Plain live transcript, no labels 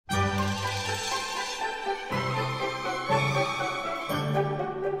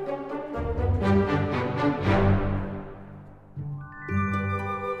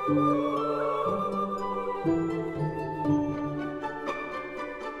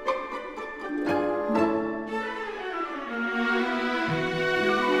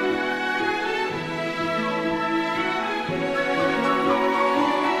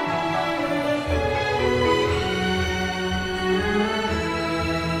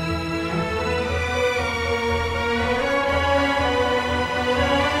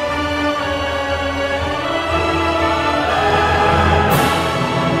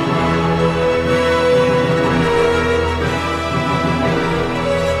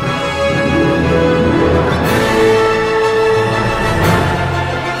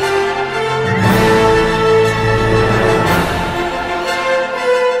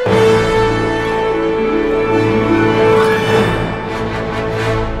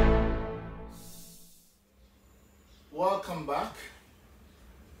back.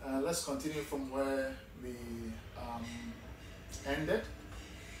 Let's continue from where we ended.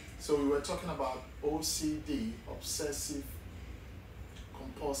 So we were talking about OCD, obsessive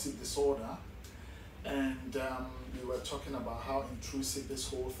compulsive disorder, and we were talking about how intrusive this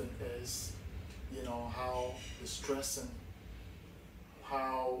whole thing is, you know, how distressing,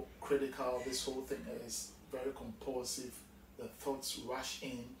 how critical this whole thing is, very compulsive, the thoughts rush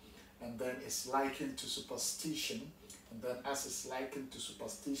in, and then it's likened to superstition, and then as it's likened to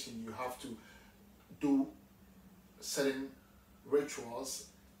superstition, you have to do certain rituals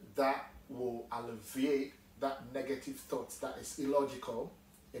that will alleviate that negative thoughts that is illogical.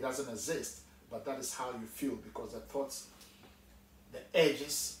 It doesn't exist, but that is how you feel, because the thoughts, the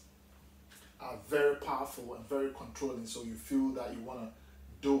edges are very powerful and very controlling, so you feel that you want to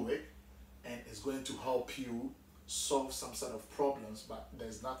do it and it's going to help you solve some sort of problems, but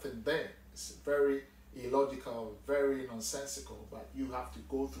there's nothing there. It's very illogical, very nonsensical, but you have to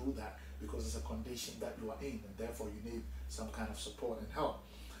go through that because it's a condition that you are in, and therefore you need some kind of support and help.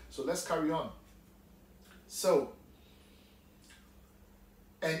 So let's carry on. So,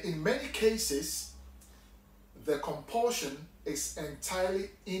 and in many cases, the compulsion is entirely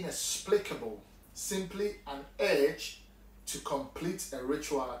inexplicable, simply an urge to complete a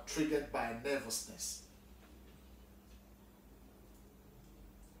ritual triggered by nervousness.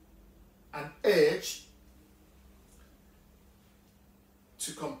 An urge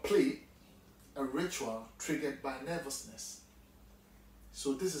to complete a ritual triggered by nervousness.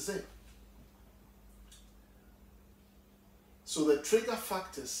 So this is it. So the trigger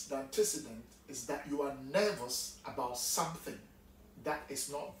factors, the antecedent, is that you are nervous about something that is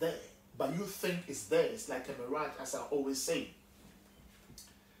not there, but you think it's there. It's like a mirage, as I always say.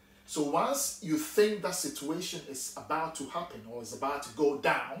 So once you think that situation is about to happen or is about to go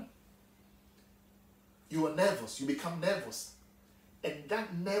down, you are nervous, you become nervous. And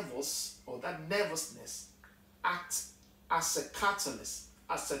that nervous or that nervousness acts as a catalyst,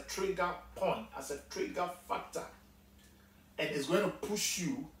 as a trigger point, as a trigger factor. And it's going to push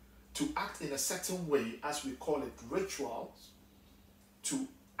you to act in a certain way, as we call it rituals, to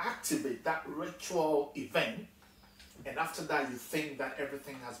activate that ritual event. And after that, you think that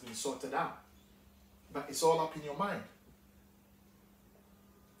everything has been sorted out. But it's all up in your mind.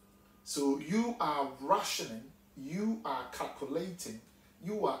 So you are rationing, you are calculating,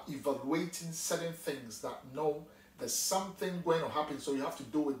 you are evaluating certain things that no, there's something going to happen, so you have to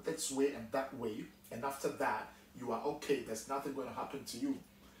do it this way and that way. And after that, you are okay, there's nothing going to happen to you.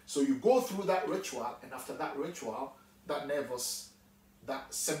 So you go through that ritual, and after that ritual, that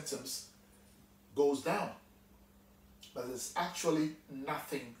that symptoms goes down. But there's actually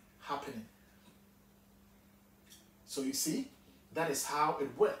nothing happening. So you see, that is how it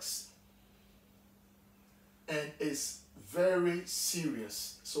works. And it's very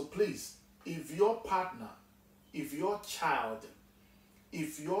serious. So please, if your partner, if your child,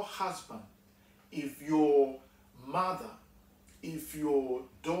 if your husband, if your mother, if your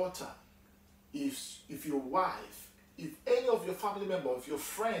daughter, if your wife, if any of your family member, if your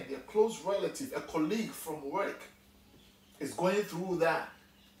friend, your close relative, a colleague from work is going through that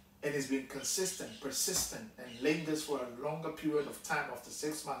and is being consistent, persistent, and lingers for a longer period of time after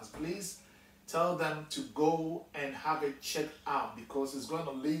 6 months, please tell them to go and have it checked out, because it's going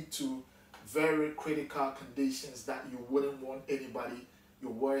to lead to very critical conditions that you wouldn't want anybody,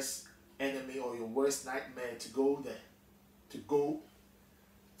 your worst enemy or your worst nightmare, to go there, to go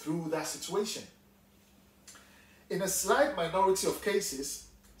through that situation. In a slight minority of cases,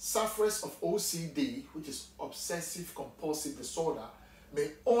 sufferers of OCD, which is obsessive compulsive disorder, may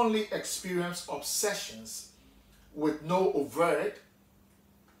only experience obsessions with no overt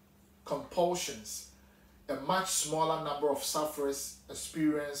compulsions. A much smaller number of sufferers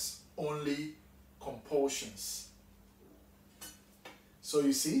experience only compulsions. So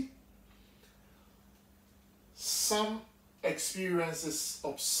you see, some experiences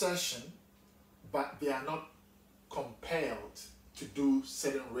obsession, but they are not compelled to do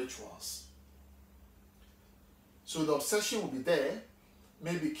certain rituals. So the obsession will be there,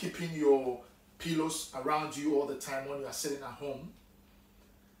 maybe keeping your pillows around you all the time when you are sitting at home,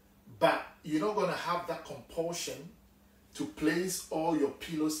 but you're not going to have that compulsion to place all your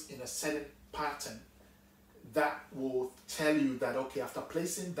pillows in a certain pattern that will tell you that, okay, after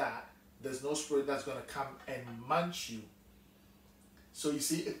placing that, there's no spirit that's going to come and munch you. So you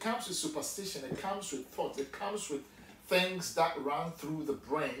see, it comes with superstition, it comes with thoughts, it comes with things that run through the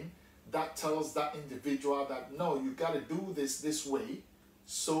brain that tells that individual that, no, you got to do this way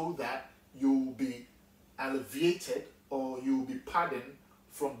so that you'll be alleviated or you'll be pardoned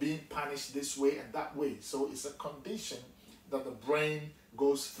from being punished this way and that way. So it's a condition that the brain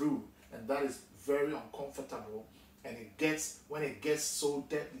goes through, and that is very uncomfortable. And when it gets so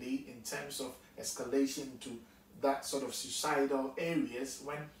deadly in terms of escalation to that sort of suicidal areas,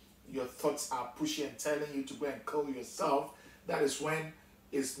 when your thoughts are pushing and telling you to go and kill yourself, that is when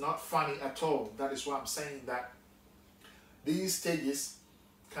it's not funny at all. That is why I'm saying that these stages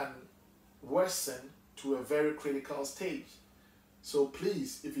can worsen to a very critical stage. So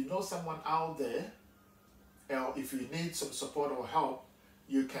please, if you know someone out there, or if you need some support or help,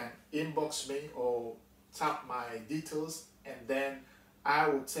 you can inbox me or tap my details, and then I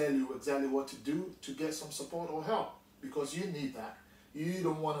will tell you exactly what to do to get some support or help, because you need that. You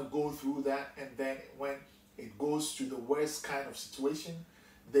don't want to go through that, and then when it goes to the worst kind of situation,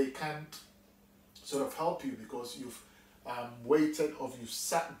 they can't sort of help you because you've waited, or you've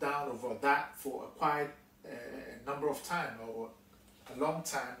sat down over that for quite a number of time, or a long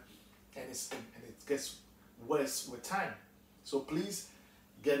time, and it gets worse with time. So please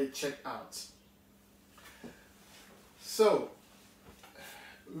get it checked out. So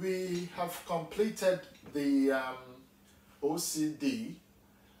we have completed the OCD,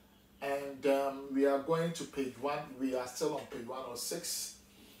 and we are going to page 1. We are still on page 106,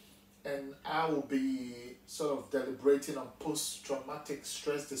 and I will be sort of deliberating on post-traumatic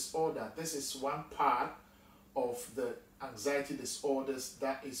stress disorder. This is one part of the anxiety disorders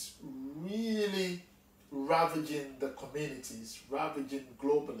that is really ravaging the communities, ravaging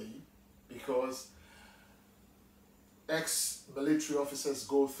globally, because ex-military officers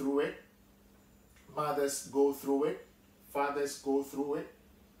go through it, mothers go through it, fathers go through it,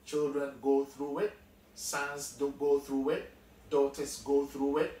 children go through it, sons do go through it, daughters go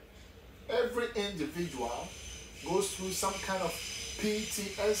through it. Every individual goes through some kind of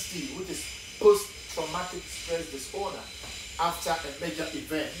PTSD, which is post-traumatic stress disorder, after a major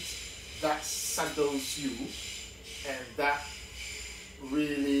event that saddles you, and that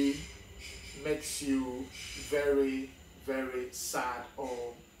really makes you very, very sad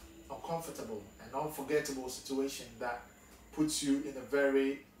or uncomfortable, an unforgettable situation that puts you in a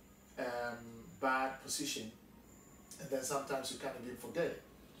very bad position, and then sometimes you can't even forget it.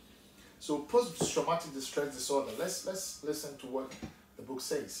 So post-traumatic stress disorder, let's listen to what the book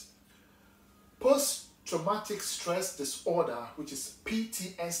says. Post-traumatic stress disorder, which is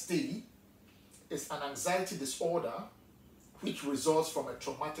PTSD, is an anxiety disorder which results from a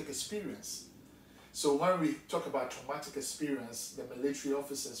traumatic experience. So when we talk about traumatic experience, the military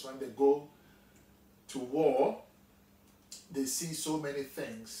officers, when they go to war, they see so many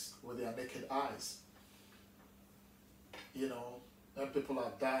things with their naked eyes. You know, and people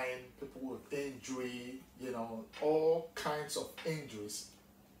are dying, people with injury, you know, all kinds of injuries.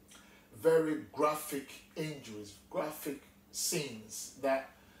 Very graphic injuries, graphic scenes that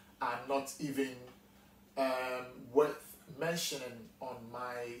are not even worth mentioning on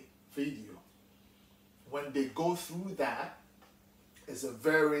my video. When they go through that, it's a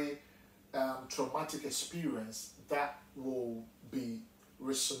very traumatic experience that will be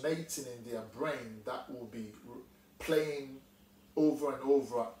resonating in their brain, that will be playing over and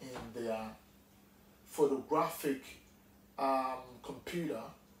over in their photographic computer.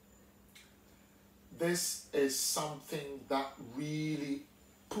 This is something that really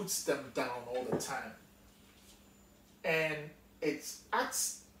puts them down all the time. And it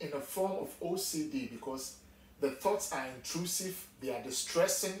acts in a form of OCD because the thoughts are intrusive, they are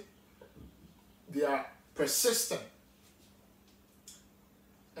distressing, they are persistent.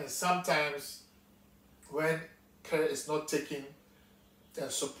 And sometimes when care is not taken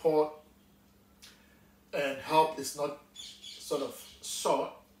and support and help is not sort of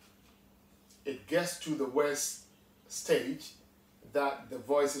sought, it gets to the worst stage that the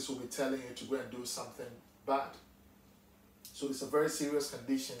voices will be telling you to go and do something bad. So it's a very serious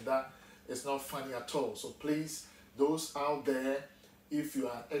condition that is not funny at all. So please, those out there, if you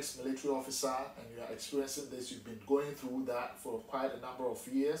are an ex-military officer and you are experiencing this, you've been going through that for quite a number of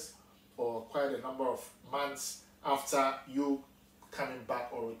years or quite a number of months after you coming back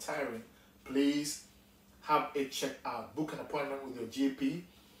or retiring, please have it checked out. Book an appointment with your GP.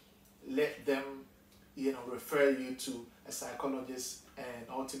 Let them, you know, refer you to a psychologist and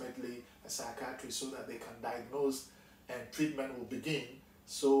ultimately a psychiatrist so that they can diagnose and treatment will begin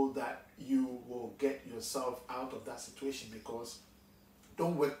so that you will get yourself out of that situation, because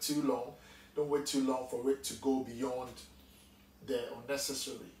don't wait too long. Don't wait too long for it to go beyond the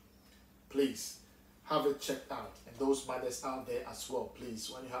unnecessary. Please have it checked out. And those mothers out there as well, please,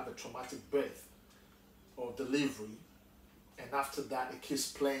 when you have a traumatic birth or delivery, and after that it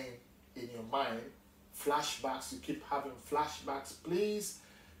keeps playing in your mind, flashbacks, you keep having flashbacks, please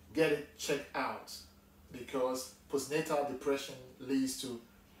get it checked out. because postnatal depression leads to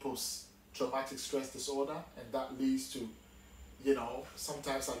post-traumatic stress disorder, and that leads to, you know,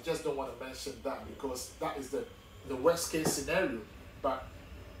 sometimes I just don't want to mention that because that is the worst case scenario. But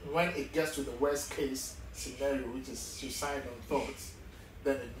when it gets to the worst case scenario, which is suicidal thoughts,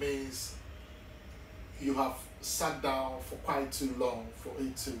 then it means you have sat down for quite too long for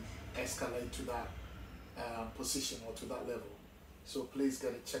it to escalate to that position or to that level. So please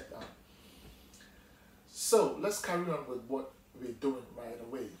get it checked out. So let's carry on with what we're doing right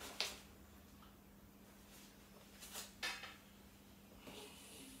away.